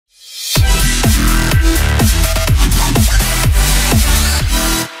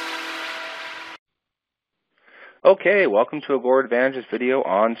Okay, welcome to Agora Advantage's video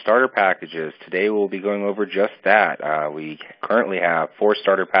on starter packages. Today we'll be going over just that. We currently have 4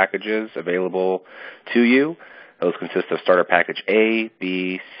 starter packages available to you. Those consist of starter package A,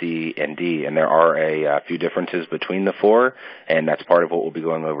 B, C, and D, and there are a few differences between the 4, and that's part of what we'll be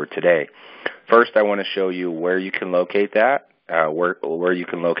going over today. First, I want to show you where you can locate that, where you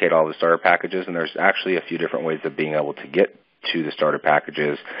can locate all the starter packages, and there's actually a few different ways of being able to get to the starter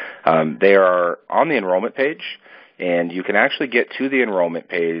packages. They are on the enrollment page. And you can actually get to the enrollment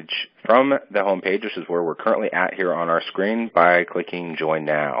page from the home page, which is where we're currently at here on our screen, by clicking Join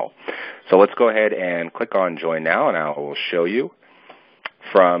Now. So let's go ahead and click on Join Now, and I will show you.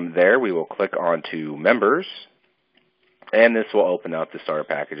 From there, we will click on to Members, and this will open up the starter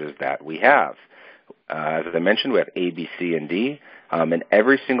packages that we have. As I mentioned, we have A, B, C, and D. In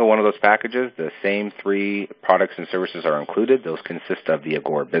every single one of those packages, the same 3 products and services are included. Those consist of the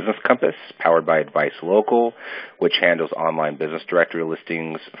Agora Business Compass, powered by Advice Local, which handles online business directory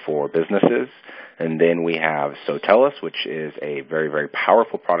listings for businesses. And then we have Sotellus, which is a very, very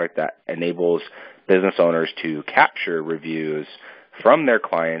powerful product that enables business owners to capture reviews from their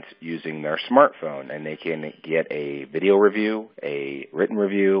clients using their smartphone, and they can get a video review, a written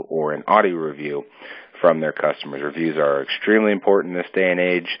review, or an audio review from their customers. Reviews are extremely important in this day and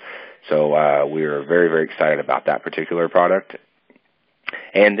age, so we are very, very excited about that particular product.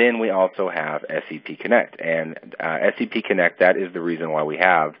 And then we also have SEP Connect, and SEP Connect, that is the reason why we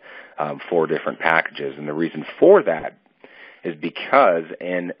have 4 different packages, and the reason for that is because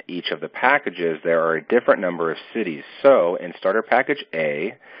in each of the packages there are a different number of cities. So in Starter Package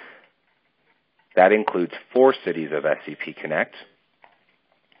A, that includes 4 cities of SEP Connect.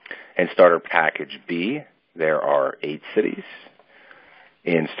 In Starter Package B, there are 8 cities.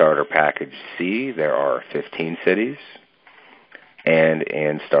 In Starter Package C, there are 15 cities. And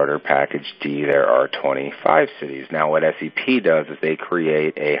in Starter Package D, there are 25 cities. Now, what SEP does is they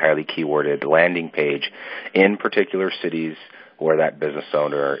create a highly keyworded landing page in particular cities where that business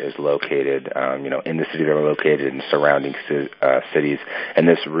owner is located, in the city they're located, in surrounding cities. And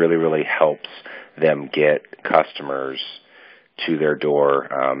this really, really helps them get customers to their door,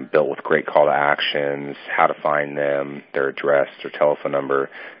 built with great call to actions, how to find them, their address, their telephone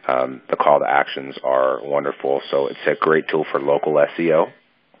number. The call to actions are wonderful, so it's a great tool for local SEO.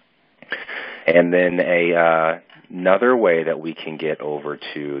 And then another way that we can get over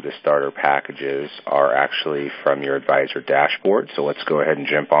to the starter packages are actually from your advisor dashboard. So let's go ahead and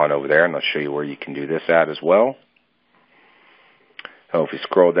jump on over there, and I'll show you where you can do this at as well. So if we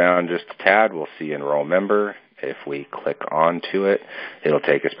scroll down just a tad, we'll see Enroll Member. If we click onto it, it'll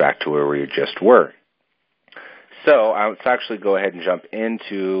take us back to where we just were. So let's actually go ahead and jump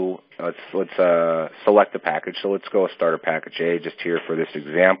into, let's select the package. So let's go with Starter Package A just here for this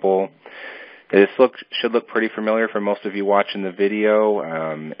example. This should look pretty familiar for most of you watching the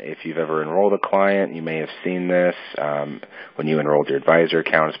video. If you've ever enrolled a client, you may have seen this. When you enrolled your advisor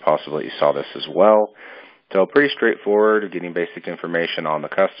account, it's possible that you saw this as well. So pretty straightforward, getting basic information on the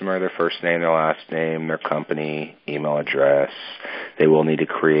customer, their first name, their last name, their company, email address. They will need to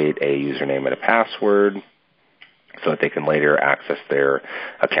create a username and a password so that they can later access their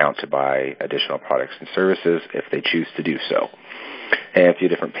account to buy additional products and services if they choose to do so. And a few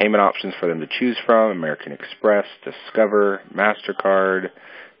different payment options for them to choose from: American Express, Discover, MasterCard,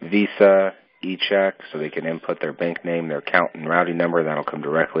 Visa, e-check, so they can input their bank name, their account and routing number, and that'll come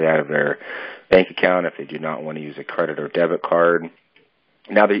directly out of their bank account if they do not want to use a credit or debit card.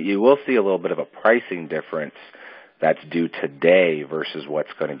 Now, that you will see a little bit of a pricing difference that's due today versus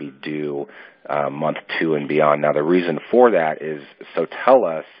what's going to be due month 2 and beyond. Now, the reason for that is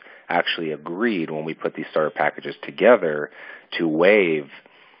Sotellus actually agreed when we put these starter packages together to waive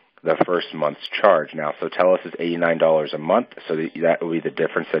the first month's charge. Now, Sotellus is $89 a month, so that will be the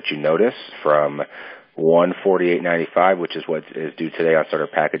difference that you notice from $148.95, which is what is due today on Starter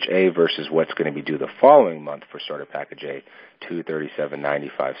Package A, versus what's going to be due the following month for Starter Package A,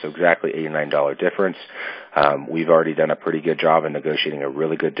 $237.95. So exactly $89 difference. We've already done a pretty good job in negotiating a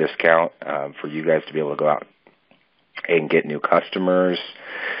really good discount for you guys to be able to go out and get new customers.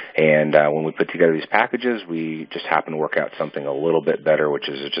 And when we put together these packages, we just happen to work out something a little bit better, which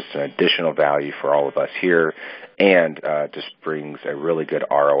is just an additional value for all of us here, and just brings a really good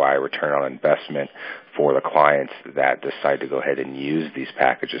ROI, return on investment, for the clients that decide to go ahead and use these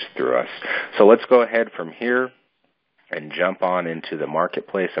packages through us. So let's go ahead from here and jump on into the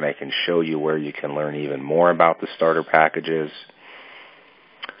marketplace, and I can show you where you can learn even more about the starter packages.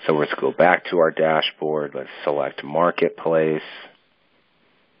 So let's go back to our dashboard. Let's select Marketplace.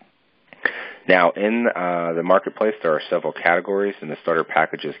 Now, in the marketplace, there are several categories, and the starter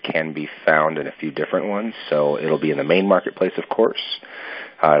packages can be found in a few different ones. So it'll be in the main marketplace, of course.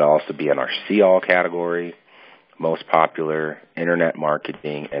 It'll also be in our See All category, most popular, internet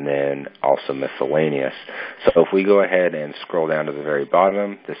marketing, and then also miscellaneous. So if we go ahead and scroll down to the very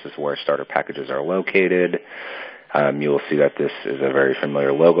bottom, this is where starter packages are located. You will see that this is a very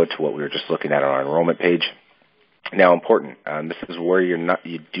familiar logo to what we were just looking at on our enrollment page. Now, important, this is where you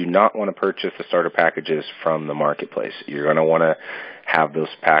do not want to purchase the starter packages from the marketplace. You're going to want to have those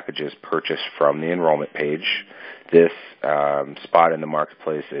packages purchased from the enrollment page. This spot in the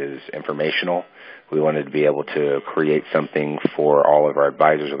marketplace is informational. We wanted to be able to create something for all of our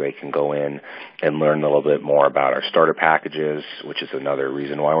advisors where they can go in and learn a little bit more about our starter packages, which is another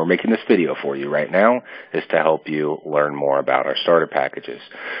reason why we're making this video for you right now, is to help you learn more about our starter packages.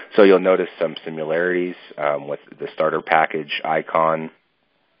 So you'll notice some similarities with the starter package icon.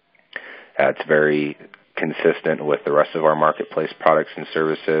 It's very consistent with the rest of our marketplace products and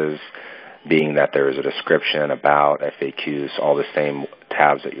services, being that there is a description, about, FAQs, all the same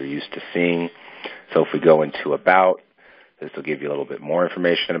tabs that you're used to seeing. So if we go into About, this will give you a little bit more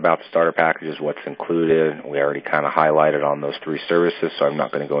information about the starter packages, what's included. We already kind of highlighted on those 3 services, so I'm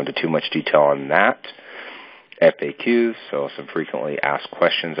not going to go into too much detail on that. FAQs, so some frequently asked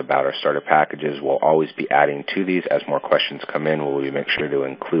questions about our starter packages. We'll always be adding to these as more questions come in. We'll make sure to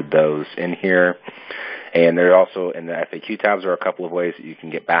include those in here. And there are also, in the FAQ tabs, are a couple of ways that you can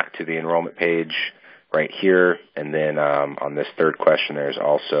get back to the enrollment page right here. And then on this third question, there's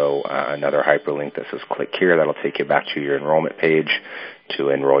also another hyperlink that says click here. That'll take you back to your enrollment page to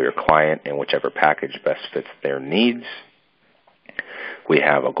enroll your client in whichever package best fits their needs. We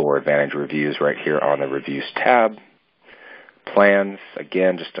have Agora Advantage reviews right here on the Reviews tab. Plans,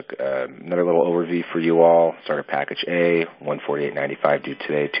 again, just another little overview for you all. Starter Package A, $148.95 due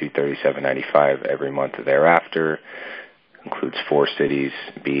today, $237.95 every month thereafter. Includes 4 cities,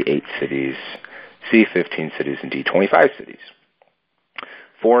 B, 8 cities, C, 15 cities, and D, 25 cities.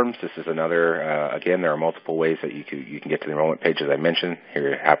 Forms, this is another, again, there are multiple ways that you can get to the enrollment page, as I mentioned.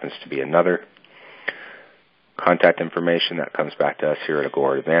 Here happens to be another. Contact information, that comes back to us here at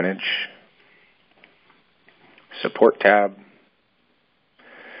Agora Advantage. Support tab.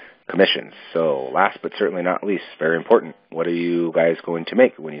 Commissions. So last but certainly not least, very important, what are you guys going to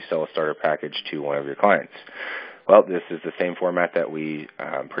make when you sell a starter package to one of your clients? Well, this is the same format that we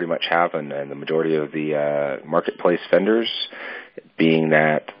pretty much have in the majority of the marketplace vendors, being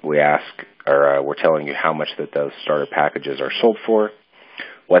that we ask, or we're telling you how much that those starter packages are sold for,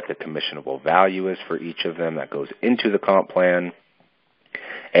 what the commissionable value is for each of them that goes into the comp plan,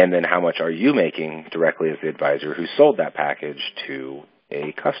 and then how much are you making directly as the advisor who sold that package to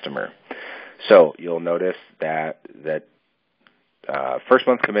a customer. So you'll notice that first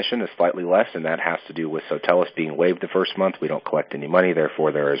month commission is slightly less, and that has to do with Sotellus being waived the first month. We don't collect any money,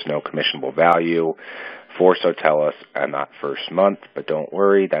 therefore there is no commissionable value for Sotellus on that first month. But don't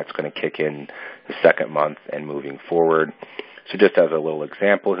worry, that's going to kick in the second month and moving forward. So just as a little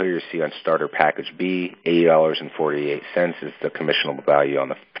example here, you see on Starter Package B, $80.48 is the commissionable value on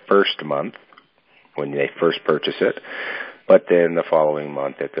the first month when they first purchase it. But then the following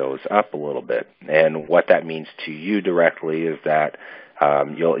month it goes up a little bit. And what that means to you directly is that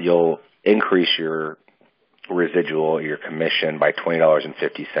you'll increase your residual, your commission, by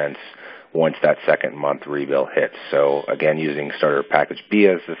 $20.50 once that second month rebill hits. So again, using Starter Package B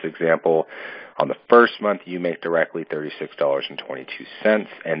as this example, on the first month you make directly $36.22,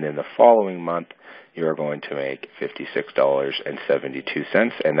 and then the following month you're going to make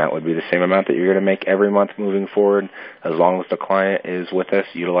 $56.72, and that would be the same amount that you're going to make every month moving forward as long as the client is with us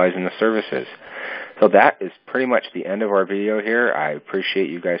utilizing the services. So that is pretty much the end of our video here. I appreciate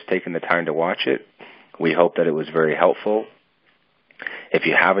you guys taking the time to watch it. We hope that it was very helpful. If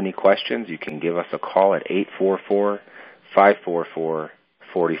you have any questions, you can give us a call at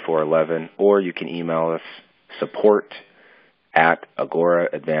 844-544-4411, or you can email us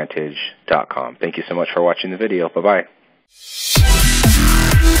support@agoraadvantage.com. Thank you so much for watching the video. Bye-bye.